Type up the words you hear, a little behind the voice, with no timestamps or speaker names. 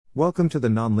Welcome to the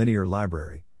Nonlinear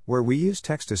Library, where we use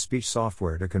text-to-speech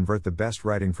software to convert the best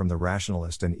writing from the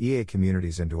rationalist and EA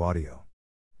communities into audio.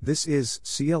 This is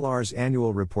CLR's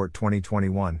Annual Report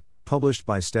 2021, published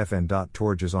by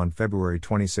stefan.torges on February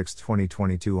 26,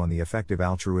 2022 on the Effective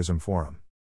Altruism Forum.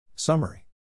 Summary.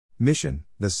 Mission: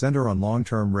 the Center on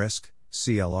Long-Term Risk,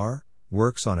 CLR,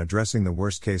 works on addressing the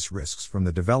worst-case risks from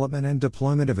the development and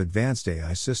deployment of advanced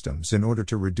AI systems in order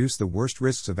to reduce the worst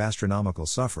risks of astronomical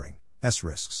suffering,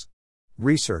 risks.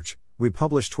 Research: we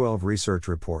published 12 research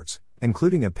reports,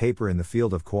 including a paper in the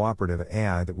field of cooperative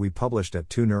AI that we published at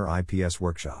 2 NER IPS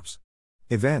workshops.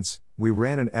 Events: we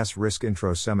ran an risk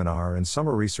intro seminar and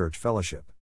summer research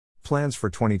fellowship. Plans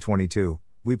for 2022: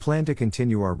 we plan to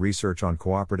continue our research on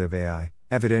cooperative AI,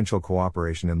 evidential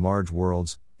cooperation in large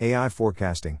worlds, AI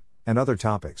forecasting, and other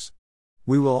topics.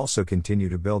 We will also continue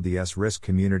to build the risk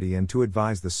community and to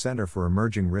advise the Center for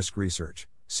Emerging Risk Research,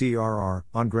 CLR,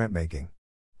 on grant-making.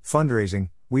 Fundraising: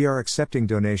 we are accepting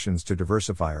donations to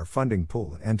diversify our funding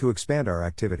pool and to expand our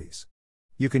activities.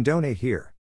 You can donate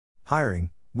here. Hiring: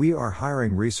 we are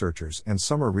hiring researchers and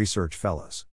summer research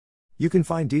fellows. You can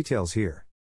find details here.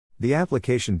 The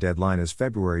application deadline is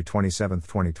February 27,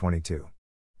 2022.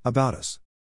 About us.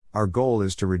 Our goal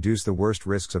is to reduce the worst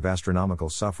risks of astronomical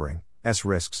suffering,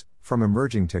 risks, from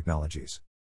emerging technologies.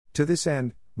 To this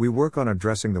end, we work on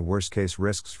addressing the worst-case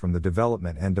risks from the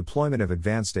development and deployment of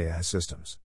advanced AI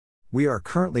systems. We are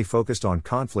currently focused on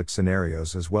conflict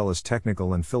scenarios as well as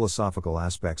technical and philosophical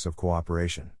aspects of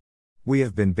cooperation. We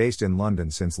have been based in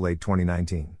London since late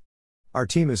 2019. Our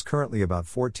team is currently about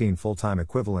 14 full-time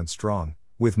equivalents strong,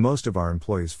 with most of our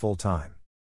employees full-time.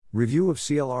 Review of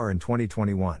CLR in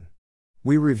 2021.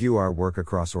 We review our work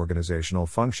across organizational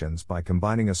functions by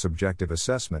combining a subjective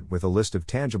assessment with a list of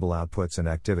tangible outputs and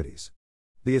activities.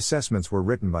 The assessments were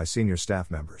written by senior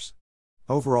staff members.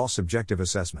 Overall subjective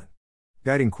assessment.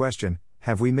 Guiding question: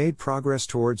 have we made progress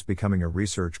towards becoming a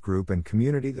research group and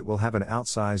community that will have an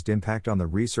outsized impact on the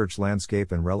research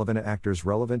landscape and relevant actors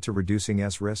relevant to reducing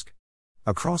risk?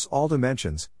 Across all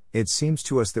dimensions, it seems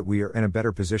to us that we are in a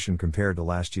better position compared to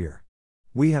last year.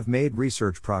 We have made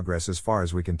research progress as far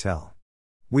as we can tell.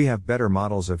 We have better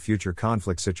models of future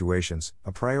conflict situations,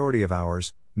 a priority of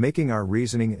ours, making our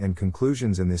reasoning and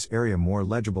conclusions in this area more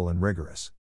legible and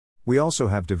rigorous. We also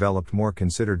have developed more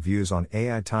considered views on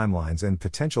AI timelines and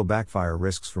potential backfire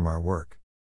risks from our work.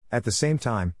 At the same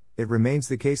time, it remains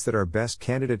the case that our best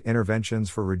candidate interventions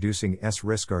for reducing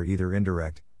risk are either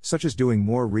indirect, such as doing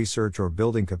more research or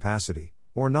building capacity,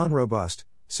 or non-robust,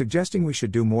 suggesting we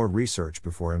should do more research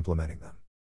before implementing them.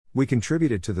 We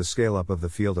contributed to the scale-up of the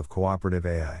field of cooperative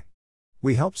AI.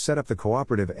 We helped set up the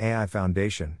Cooperative AI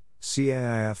Foundation,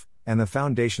 CAIF, and the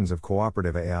Foundations of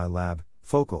Cooperative AI Lab,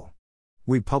 FOCAL.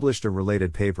 We published a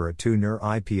related paper at 2 NER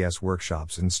IPS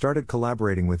workshops and started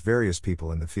collaborating with various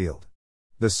people in the field.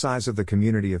 The size of the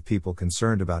community of people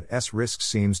concerned about risks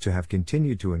seems to have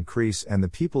continued to increase, and the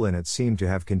people in it seem to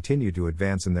have continued to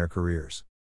advance in their careers.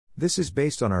 This is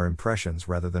based on our impressions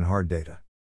rather than hard data.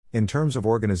 In terms of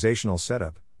organizational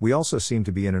setup, we also seem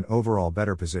to be in an overall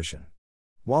better position.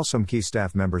 While some key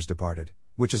staff members departed,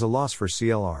 which is a loss for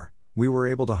CLR, we were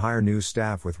able to hire new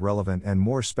staff with relevant and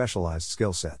more specialized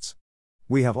skill sets.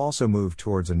 We have also moved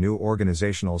towards a new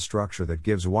organizational structure that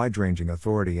gives wide-ranging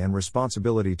authority and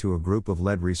responsibility to a group of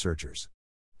lead researchers.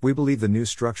 We believe the new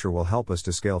structure will help us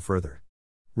to scale further.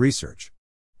 Research.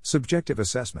 Subjective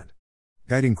assessment.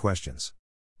 Guiding questions.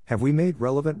 Have we made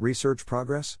relevant research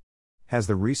progress? Has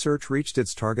the research reached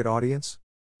its target audience?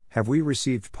 Have we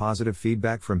received positive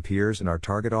feedback from peers in our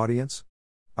target audience?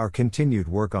 Our continued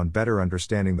work on better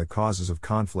understanding the causes of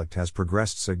conflict has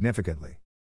progressed significantly.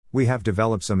 We have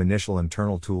developed some initial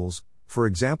internal tools, for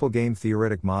example game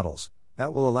theoretic models,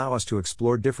 that will allow us to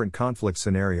explore different conflict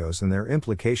scenarios and their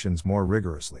implications more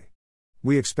rigorously.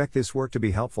 We expect this work to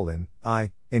be helpful in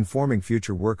informing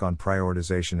future work on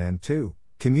prioritization and 2,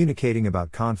 communicating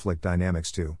about conflict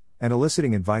dynamics to, and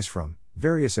eliciting advice from,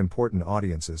 various important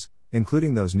audiences,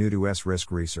 including those new to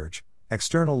risk research,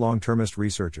 external long-termist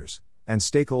researchers, and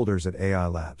stakeholders at AI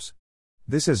labs.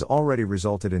 This has already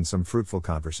resulted in some fruitful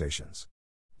conversations.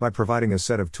 By providing a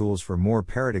set of tools for more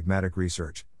paradigmatic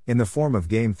research, in the form of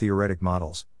game theoretic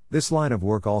models, this line of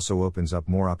work also opens up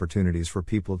more opportunities for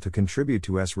people to contribute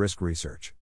to risk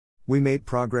research. We made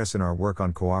progress in our work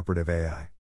on cooperative AI.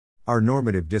 Our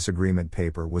normative disagreement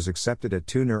paper was accepted at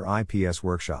 2 NER IPS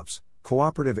workshops,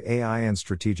 Cooperative AI and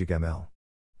Strategic ML.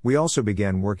 We also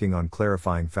began working on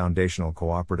clarifying foundational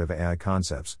cooperative AI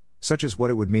concepts, such as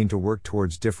what it would mean to work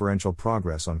towards differential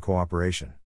progress on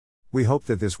cooperation. We hope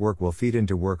that this work will feed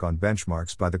into work on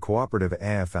benchmarks by the Cooperative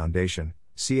AI Foundation,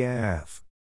 CAIF.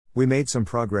 We made some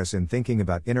progress in thinking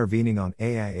about intervening on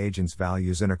AI agents'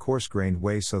 values in a coarse-grained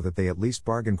way so that they at least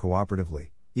bargain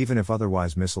cooperatively, even if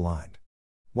otherwise misaligned.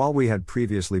 While we had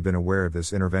previously been aware of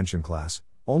this intervention class,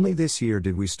 only this year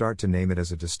did we start to name it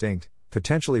as a distinct,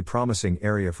 potentially promising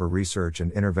area for research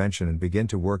and intervention and begin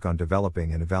to work on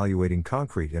developing and evaluating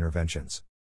concrete interventions.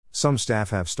 Some staff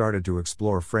have started to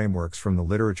explore frameworks from the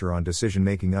literature on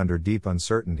decision-making under deep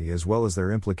uncertainty as well as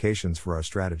their implications for our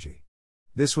strategy.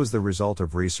 This was the result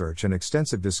of research and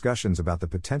extensive discussions about the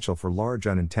potential for large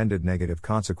unintended negative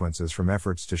consequences from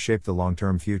efforts to shape the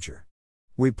long-term future.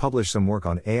 We published some work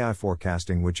on AI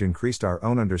forecasting which increased our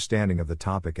own understanding of the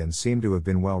topic and seemed to have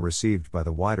been well received by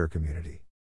the wider community.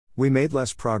 We made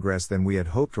less progress than we had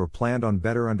hoped or planned on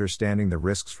better understanding the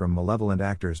risks from malevolent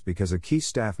actors because a key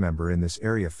staff member in this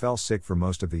area fell sick for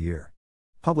most of the year.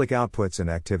 Public outputs and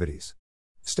activities.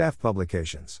 Staff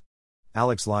publications.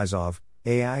 Alex Lizov,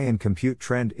 AI and compute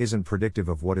trend isn't predictive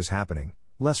of what is happening,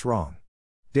 less wrong.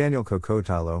 Daniel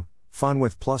Kokotylo, fun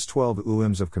with plus 12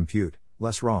 UMs of compute,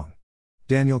 less wrong.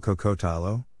 Daniel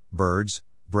Kokotylo, birds,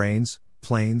 brains,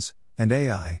 planes, and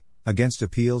AI, against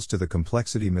appeals to the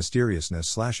complexity,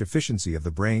 mysteriousness/efficiency of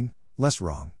the brain, less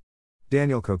wrong.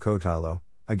 Daniel Kokotylo,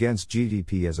 against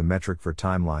GDP as a metric for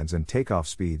timelines and takeoff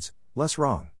speeds, less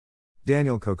wrong.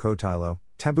 Daniel Kokotylo,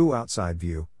 taboo outside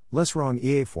view, less wrong.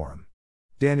 EA Forum.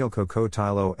 Daniel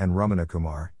Kokotylo and Ramana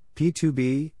Kumar,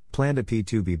 P2B, plan to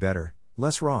P2B better,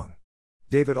 less wrong.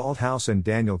 David Althouse and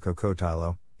Daniel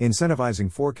Kokotylo,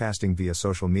 incentivizing forecasting via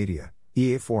social media,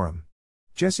 EA Forum.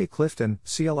 Jesse Clifton,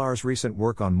 CLR's recent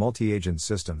work on multi-agent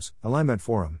systems, Alignment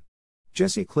Forum.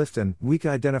 Jesse Clifton, weak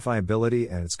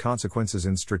identifiability and its consequences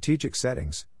in strategic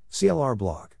settings, CLR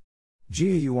blog.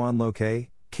 Jia Yuan Loke,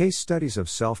 case studies of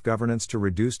self-governance to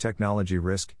reduce technology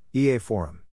risk, EA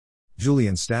Forum.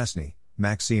 Julian Stasny,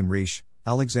 Maxime Riche,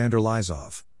 Alexander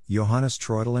Lizov, Johannes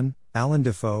Treudelin, Alan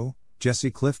Defoe,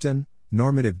 Jesse Clifton,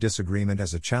 Normative Disagreement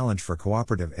as a Challenge for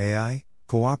Cooperative AI,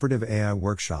 Cooperative AI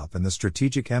Workshop and the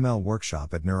Strategic ML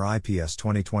Workshop at NeurIPS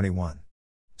 2021.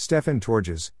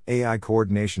 Stefan.torges, AI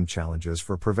Coordination Challenges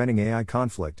for Preventing AI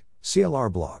Conflict,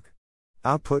 CLR blog.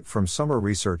 Output from Summer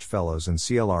Research Fellows and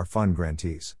CLR Fund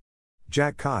grantees.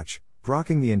 Jack Koch,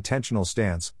 Grokking the Intentional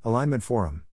Stance, Alignment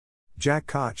Forum. Jack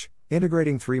Koch,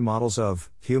 Integrating 3 Models of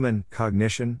Human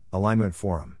Cognition, Alignment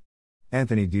Forum.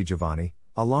 Anthony DiGiovanni,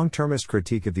 A Long-Termist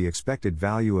Critique of the Expected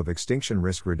Value of Extinction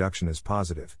Risk Reduction is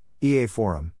Positive, EA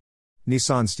Forum.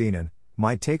 Nissan Steenan,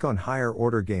 My Take on Higher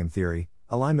Order Game Theory,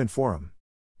 Alignment Forum.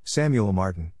 Samuel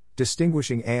Martin,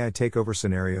 Distinguishing AI Takeover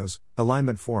Scenarios,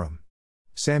 Alignment Forum.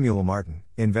 Samuel Martin,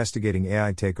 Investigating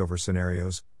AI Takeover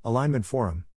Scenarios, Alignment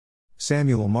Forum.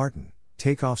 Samuel Martin,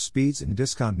 Takeoff Speeds and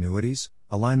Discontinuities,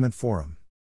 Alignment Forum.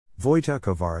 Wojtek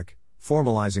Kowarek,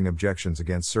 Formalizing Objections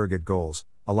Against Surrogate Goals,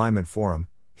 Alignment Forum.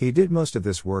 He did most of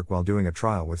this work while doing a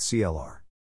trial with CLR.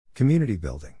 Community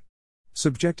building.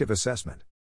 Subjective assessment.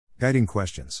 Guiding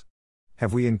questions.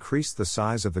 Have we increased the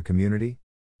size of the community?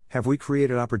 Have we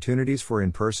created opportunities for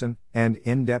in-person, and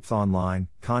in-depth online,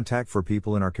 contact for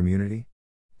people in our community?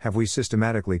 Have we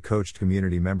systematically coached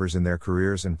community members in their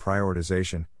careers and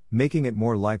prioritization, making it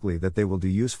more likely that they will do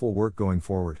useful work going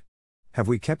forward? Have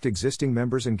we kept existing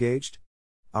members engaged?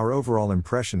 Our overall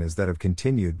impression is that of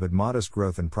continued but modest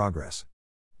growth and progress.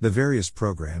 The various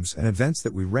programs and events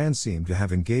that we ran seemed to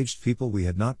have engaged people we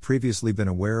had not previously been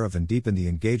aware of and deepened the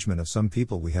engagement of some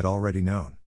people we had already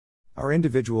known. Our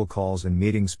individual calls and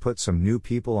meetings put some new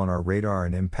people on our radar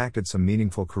and impacted some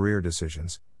meaningful career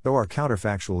decisions, though our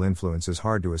counterfactual influence is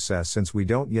hard to assess since we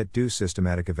don't yet do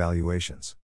systematic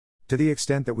evaluations. To the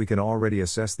extent that we can already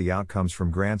assess the outcomes from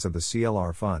grants of the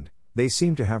CLR Fund, they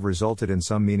seem to have resulted in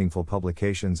some meaningful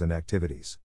publications and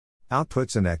activities.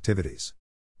 Outputs and activities.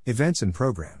 Events and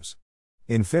programs.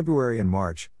 In February and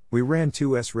March, we ran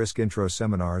 2 S-Risk Intro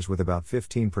seminars with about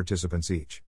 15 participants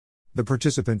each. The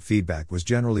participant feedback was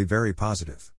generally very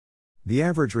positive. The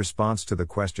average response to the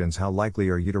questions "How likely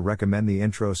are you to recommend the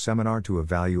intro seminar to a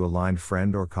value-aligned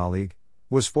friend or colleague?"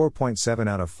 was 4.7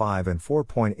 out of 5 and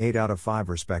 4.8 out of 5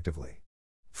 respectively.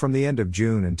 From the end of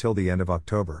June until the end of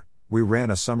October, we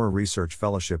ran a summer research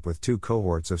fellowship with 2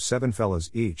 cohorts of 7 fellows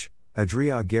each,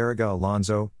 Adria Garriga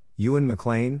Alonso, Ewan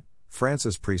McLean,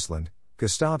 Francis Priestland,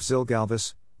 Gustav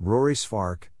Zilgalvis, Rory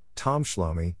Svark, Tom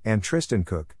Shlomi, and Tristan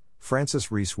Cook,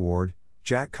 Francis Rees-Ward,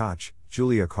 Jack Koch,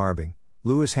 Julia Carbing,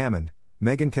 Lewis Hammond,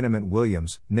 Megan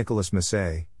Kinnaman-Williams, Nicholas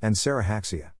Massey, and Sarah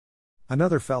Haxia.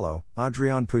 Another fellow,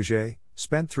 Adrian Pouget,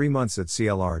 spent 3 months at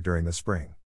CLR during the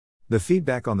spring. The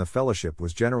feedback on the fellowship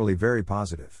was generally very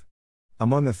positive.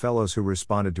 Among the fellows who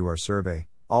responded to our survey,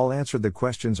 all answered the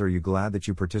questions "Are you glad that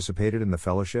you participated in the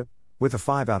fellowship?" with a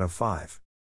 5 out of 5.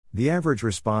 The average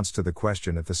response to the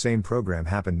question if the same program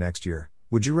happened next year,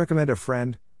 would you recommend a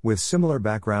friend, with similar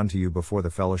background to you before the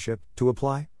fellowship, to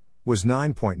apply? Was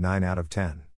 9.9 out of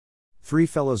 10. 3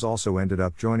 fellows also ended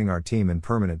up joining our team in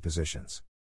permanent positions.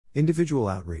 Individual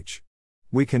outreach.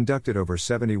 We conducted over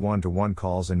 70 one-to-one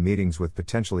calls and meetings with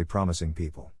potentially promising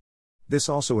people. This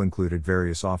also included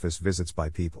various office visits by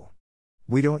people.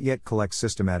 We don't yet collect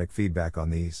systematic feedback on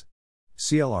these.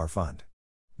 CLR Fund.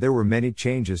 There were many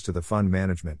changes to the fund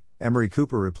management. Emery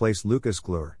Cooper replaced Lucas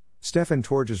Glur,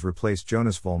 Stefan.torges replaced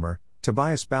Jonas Vollmer,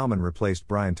 Tobias Baumann replaced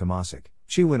Brian Tomasic,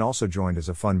 Chi-Win also joined as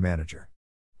a fund manager.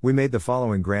 We made the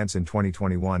following grants in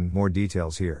 2021, more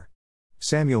details here.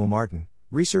 Samuel Martin,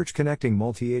 Research Connecting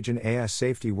Multi-Agent AI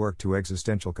Safety Work to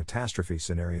Existential Catastrophe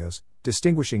Scenarios,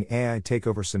 Distinguishing AI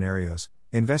Takeover Scenarios,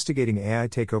 Investigating AI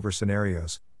Takeover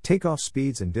Scenarios, Takeoff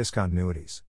Speeds and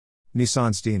Discontinuities.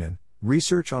 Nissan Steenan,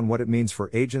 Research on what it means for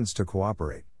agents to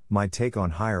cooperate, my take on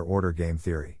higher order game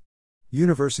theory.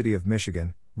 University of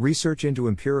Michigan, Research into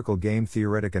Empirical Game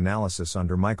Theoretic Analysis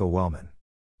under Michael Wellman.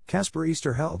 Casper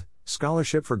Easterheld,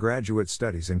 Scholarship for Graduate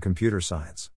Studies in Computer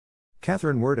Science.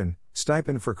 Catherine Worden,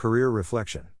 Stipend for Career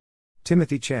Reflection.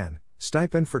 Timothy Chan,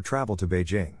 Stipend for Travel to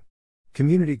Beijing.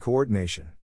 Community Coordination.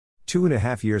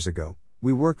 2.5 years ago,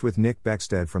 we worked with Nick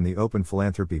Beckstead from the Open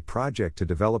Philanthropy Project to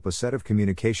develop a set of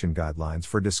communication guidelines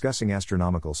for discussing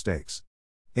astronomical stakes.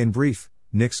 In brief,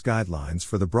 Nick's guidelines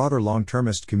for the broader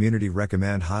long-termist community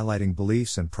recommend highlighting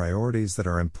beliefs and priorities that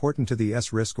are important to the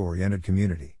S-risk-oriented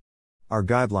community. Our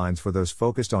guidelines for those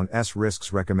focused on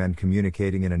S-risks recommend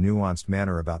communicating in a nuanced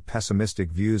manner about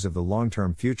pessimistic views of the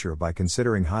long-term future by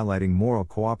considering highlighting moral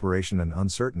cooperation and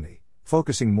uncertainty,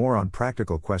 focusing more on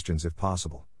practical questions if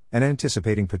possible, and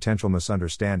anticipating potential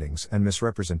misunderstandings and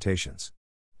misrepresentations.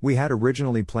 We had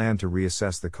originally planned to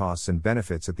reassess the costs and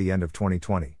benefits at the end of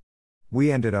 2020.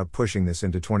 We ended up pushing this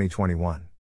into 2021.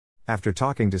 After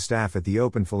talking to staff at the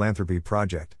Open Philanthropy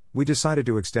Project, we decided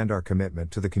to extend our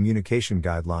commitment to the communication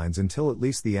guidelines until at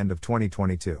least the end of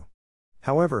 2022.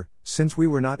 However, since we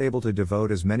were not able to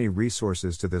devote as many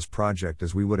resources to this project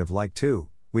as we would have liked to,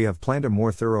 we have planned a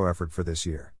more thorough effort for this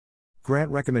year.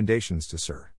 Grant recommendations to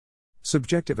Sir.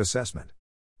 Subjective assessment.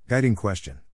 Guiding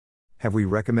question. Have we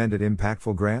recommended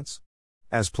impactful grants?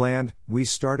 As planned, we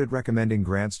started recommending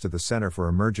grants to the Center for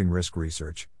Emerging Risk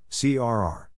Research,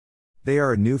 CLR. They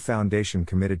are a new foundation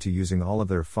committed to using all of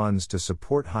their funds to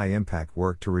support high-impact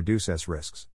work to reduce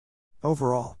S-risks.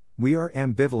 Overall, we are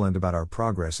ambivalent about our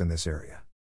progress in this area.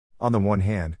 On the one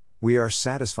hand, we are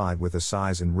satisfied with the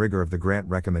size and rigor of the grant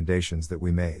recommendations that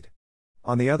we made.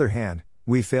 On the other hand,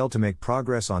 we failed to make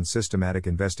progress on systematic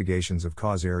investigations of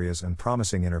cause areas and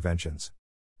promising interventions.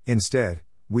 Instead,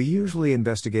 we usually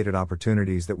investigated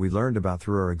opportunities that we learned about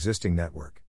through our existing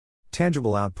network.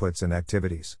 Tangible outputs and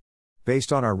activities.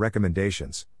 Based on our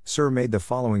recommendations, SIR made the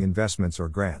following investments or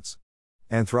grants.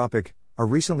 Anthropic, a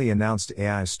recently announced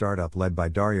AI startup led by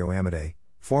Dario Amodei,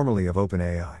 formerly of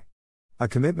OpenAI. A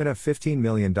commitment of $15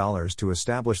 million to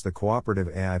establish the Cooperative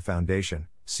AI Foundation,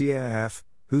 CAF,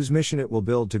 whose mission it will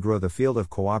build to grow the field of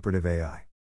cooperative AI.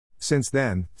 Since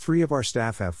then, 3 of our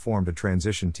staff have formed a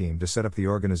transition team to set up the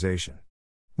organization.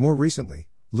 More recently,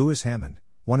 Lewis Hammond,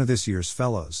 one of this year's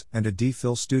fellows and a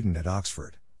DPhil student at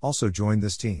Oxford, also joined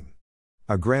this team.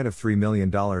 A grant of $3 million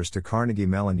to Carnegie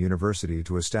Mellon University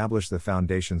to establish the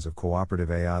Foundations of Cooperative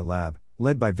AI Lab,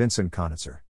 led by Vincent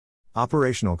Konitzer.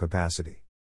 Operational capacity.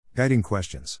 Guiding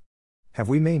questions. Have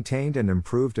we maintained and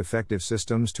improved effective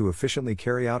systems to efficiently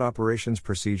carry out operations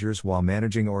procedures while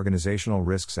managing organizational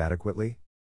risks adequately?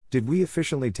 Did we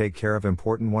efficiently take care of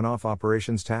important one-off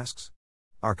operations tasks?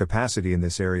 Our capacity in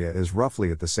this area is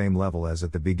roughly at the same level as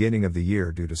at the beginning of the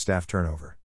year due to staff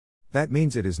turnover. That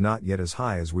means it is not yet as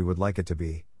high as we would like it to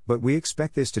be, but we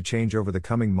expect this to change over the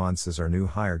coming months as our new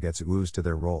hire gets oozed to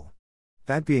their role.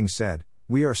 That being said,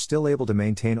 we are still able to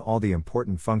maintain all the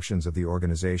important functions of the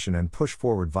organization and push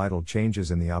forward vital changes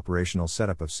in the operational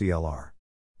setup of CLR.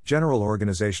 General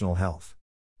organizational health.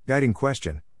 Guiding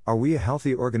question: are we a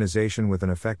healthy organization with an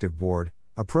effective board,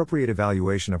 appropriate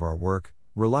evaluation of our work,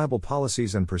 reliable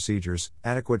policies and procedures,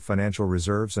 adequate financial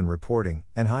reserves and reporting,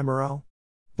 and high morale?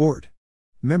 Board.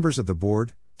 Members of the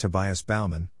board: Tobias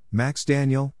Baumann, Max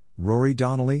Daniel, Rory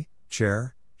Donnelly,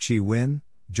 Chair, Chi-Win,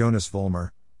 Jonas Vollmer,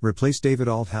 replaced David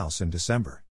Althaus in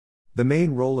December. The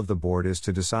main role of the board is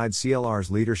to decide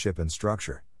CLR's leadership and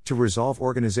structure, to resolve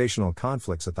organizational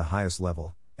conflicts at the highest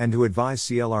level, and to advise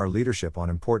CLR leadership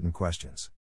on important questions.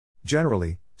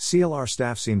 Generally, CLR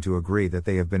staff seem to agree that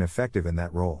they have been effective in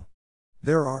that role.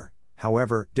 There are,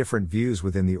 however, different views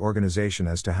within the organization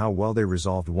as to how well they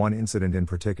resolved one incident in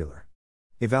particular.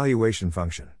 Evaluation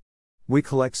function. We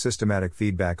collect systematic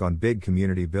feedback on big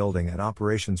community building and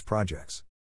operations projects.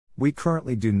 We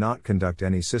currently do not conduct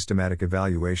any systematic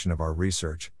evaluation of our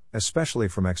research, especially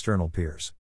from external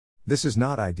peers. This is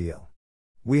not ideal.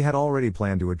 We had already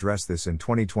planned to address this in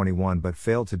 2021 but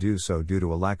failed to do so due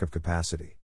to a lack of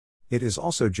capacity. It is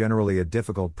also generally a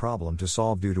difficult problem to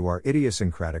solve due to our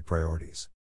idiosyncratic priorities.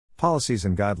 Policies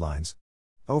and guidelines.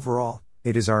 Overall,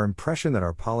 it is our impression that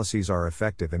our policies are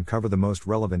effective and cover the most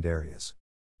relevant areas.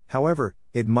 However,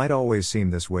 it might always seem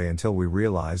this way until we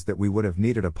realize that we would have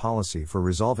needed a policy for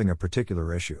resolving a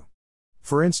particular issue.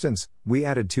 For instance, we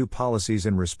added 2 policies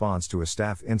in response to a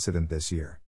staff incident this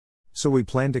year. So we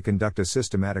plan to conduct a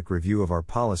systematic review of our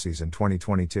policies in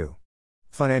 2022.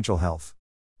 Financial health.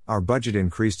 Our budget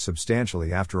increased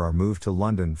substantially after our move to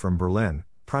London from Berlin,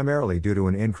 primarily due to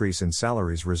an increase in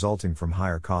salaries resulting from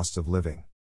higher costs of living.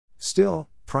 Still,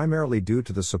 primarily due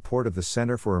to the support of the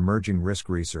Center for Emerging Risk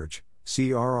Research,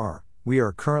 CLR, we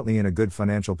are currently in a good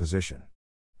financial position.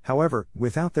 However,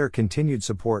 without their continued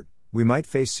support, we might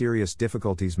face serious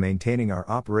difficulties maintaining our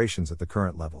operations at the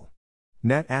current level.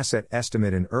 Net asset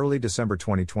estimate in early December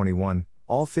 2021,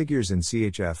 all figures in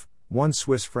CHF, 1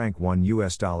 Swiss franc 1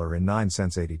 US dollar and 9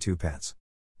 cents 82 pence.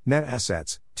 Net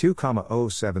assets,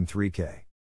 2,073k.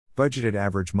 Budgeted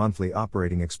average monthly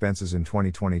operating expenses in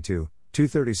 2022,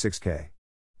 236k.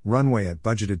 Runway at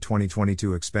budgeted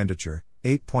 2022 expenditure,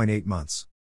 8.8 months.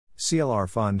 CLR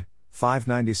fund,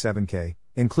 597k,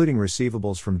 including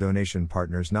receivables from donation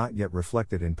partners not yet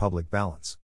reflected in public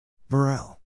balance.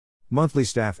 Morale. Monthly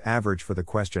staff average for the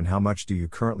question "How much do you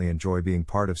currently enjoy being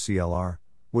part of CLR?"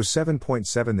 was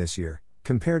 7.7 this year,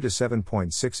 compared to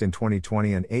 7.6 in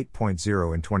 2020 and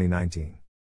 8.0 in 2019.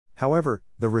 However,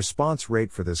 the response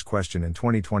rate for this question in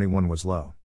 2021 was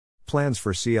low. Plans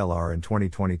for CLR in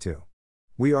 2022.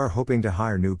 We are hoping to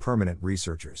hire new permanent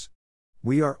researchers.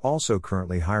 We are also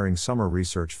currently hiring summer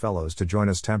research fellows to join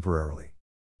us temporarily.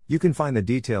 You can find the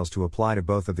details to apply to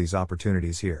both of these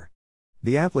opportunities here.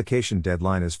 The application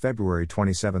deadline is February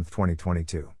 27,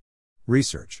 2022.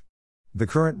 Research. The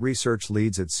current research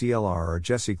leads at CLR are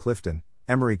Jesse Clifton,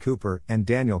 Emery Cooper, and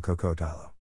Daniel Cocotilo.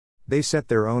 They set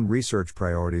their own research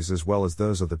priorities as well as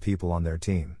those of the people on their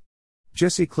team.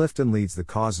 Jesse Clifton leads the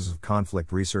Causes of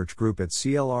Conflict Research Group at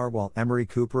CLR, while Emery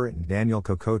Cooper and Daniel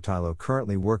Cocotilo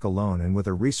currently work alone and with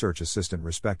a research assistant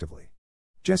respectively.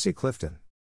 Jesse Clifton.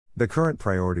 The current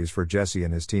priorities for Jesse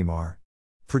and his team are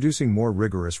producing more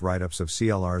rigorous write-ups of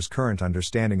CLR's current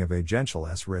understanding of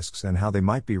agential S risks and how they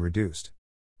might be reduced.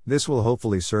 This will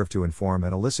hopefully serve to inform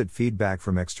and elicit feedback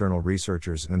from external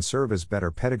researchers and serve as better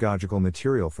pedagogical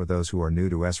material for those who are new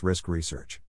to S risk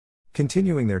research.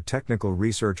 Continuing their technical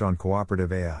research on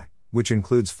cooperative AI, which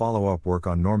includes follow-up work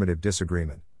on normative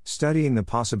disagreement, studying the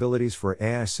possibilities for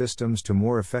AI systems to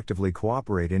more effectively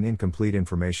cooperate in incomplete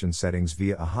information settings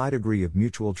via a high degree of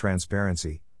mutual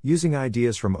transparency, using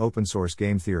ideas from open-source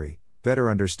game theory, better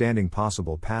understanding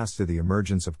possible paths to the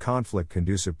emergence of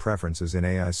conflict-conducive preferences in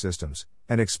AI systems,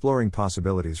 and exploring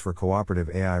possibilities for cooperative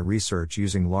AI research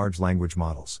using large language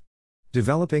models.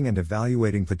 Developing and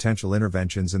evaluating potential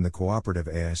interventions in the cooperative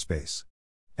AI space.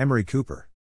 Emery Cooper.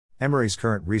 Emery's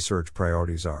current research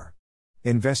priorities are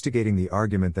investigating the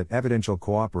argument that evidential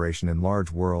cooperation in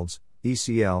large worlds,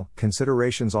 ECL,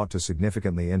 considerations ought to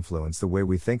significantly influence the way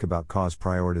we think about cause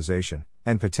prioritization,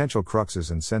 and potential cruxes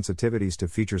and sensitivities to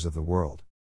features of the world.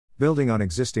 Building on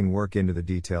existing work into the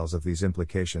details of these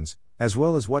implications, as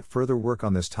well as what further work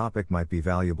on this topic might be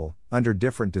valuable, under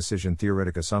different decision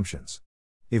theoretic assumptions.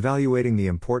 Evaluating the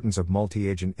importance of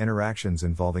multi-agent interactions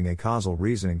involving acausal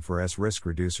reasoning for S risk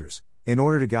reducers, in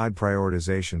order to guide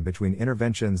prioritization between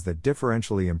interventions that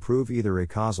differentially improve either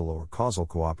acausal or causal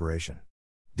cooperation.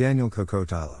 Daniel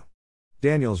Cocotilo.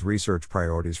 Daniel's research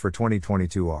priorities for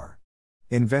 2022 are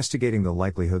investigating the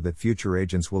likelihood that future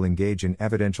agents will engage in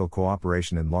evidential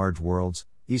cooperation in large worlds,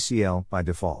 ECL, by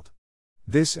default.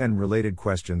 This and related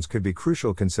questions could be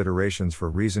crucial considerations for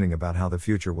reasoning about how the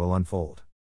future will unfold.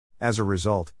 As a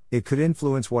result, it could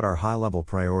influence what our high-level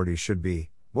priorities should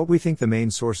be, what we think the main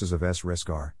sources of S risk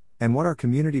are, and what our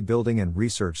community building and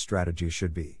research strategies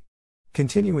should be.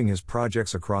 Continuing his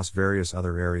projects across various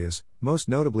other areas, most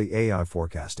notably AI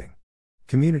forecasting.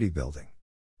 Community building.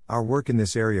 Our work in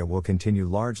this area will continue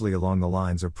largely along the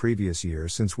lines of previous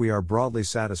years since we are broadly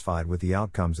satisfied with the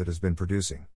outcomes it has been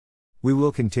producing. We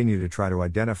will continue to try to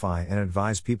identify and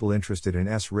advise people interested in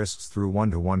S risks through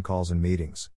one-to-one calls and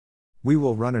meetings. We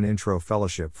will run an intro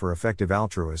fellowship for effective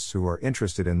altruists who are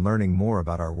interested in learning more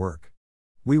about our work.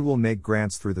 We will make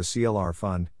grants through the CLR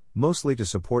fund, mostly to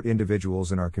support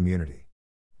individuals in our community.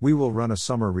 We will run a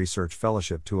summer research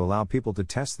fellowship to allow people to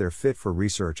test their fit for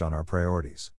research on our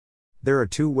priorities. There are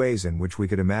two ways in which we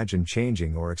could imagine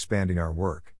changing or expanding our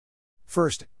work.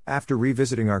 First, after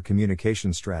revisiting our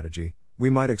communication strategy, we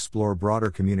might explore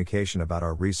broader communication about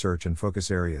our research and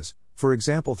focus areas, for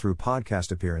example through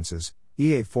podcast appearances,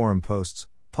 EA forum posts,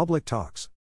 public talks.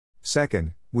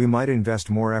 Second, we might invest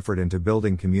more effort into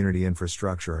building community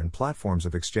infrastructure and platforms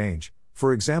of exchange,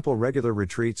 for example regular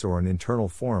retreats or an internal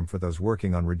forum for those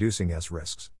working on reducing S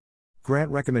risks.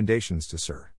 Grant recommendations to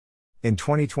Sir. In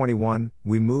 2021,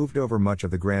 we moved over much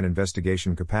of the grant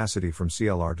investigation capacity from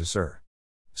CLR to Sir.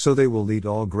 So they will lead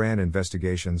all grant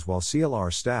investigations while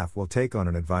CLR staff will take on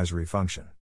an advisory function.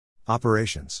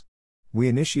 Operations. We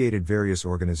initiated various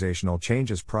organizational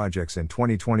changes projects in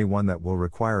 2021 that will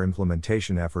require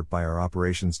implementation effort by our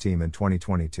operations team in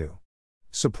 2022.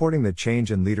 Supporting the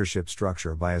change in leadership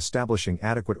structure by establishing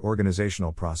adequate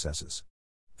organizational processes.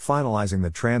 Finalizing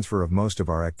the transfer of most of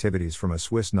our activities from a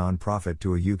Swiss non-profit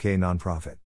to a UK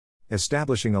non-profit.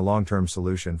 Establishing a long-term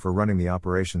solution for running the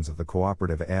operations of the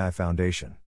Cooperative AI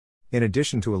Foundation. In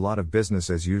addition to a lot of business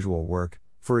as usual work,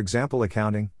 for example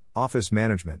accounting, office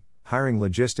management, hiring,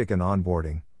 logistic and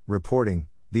onboarding, reporting,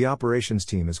 the operations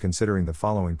team is considering the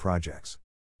following projects.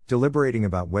 Deliberating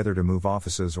about whether to move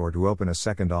offices or to open a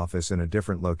second office in a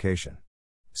different location.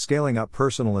 Scaling up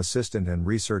personal assistant and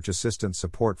research assistant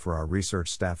support for our research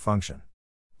staff function.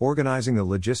 Organizing the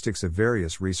logistics of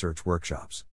various research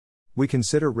workshops. We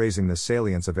consider raising the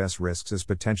salience of S risks as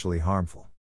potentially harmful.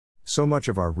 So much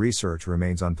of our research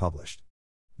remains unpublished.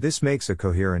 This makes a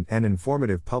coherent and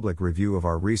informative public review of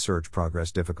our research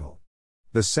progress difficult.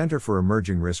 The Center for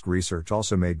Emerging Risk Research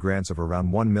also made grants of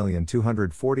around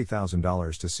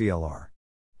 $1,240,000 to CLR.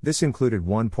 This included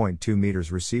 1.2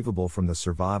 meters receivable from the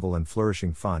Survival and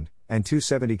Flourishing Fund, and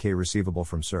 $270K receivable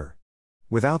from Sir.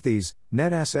 Without these,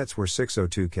 net assets were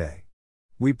 $602K.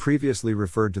 We previously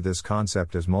referred to this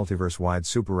concept as multiverse-wide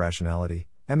superrationality,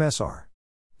 MSR.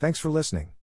 Thanks for listening.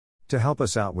 To help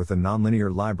us out with the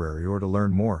Nonlinear Library or to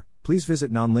learn more, please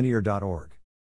visit nonlinear.org.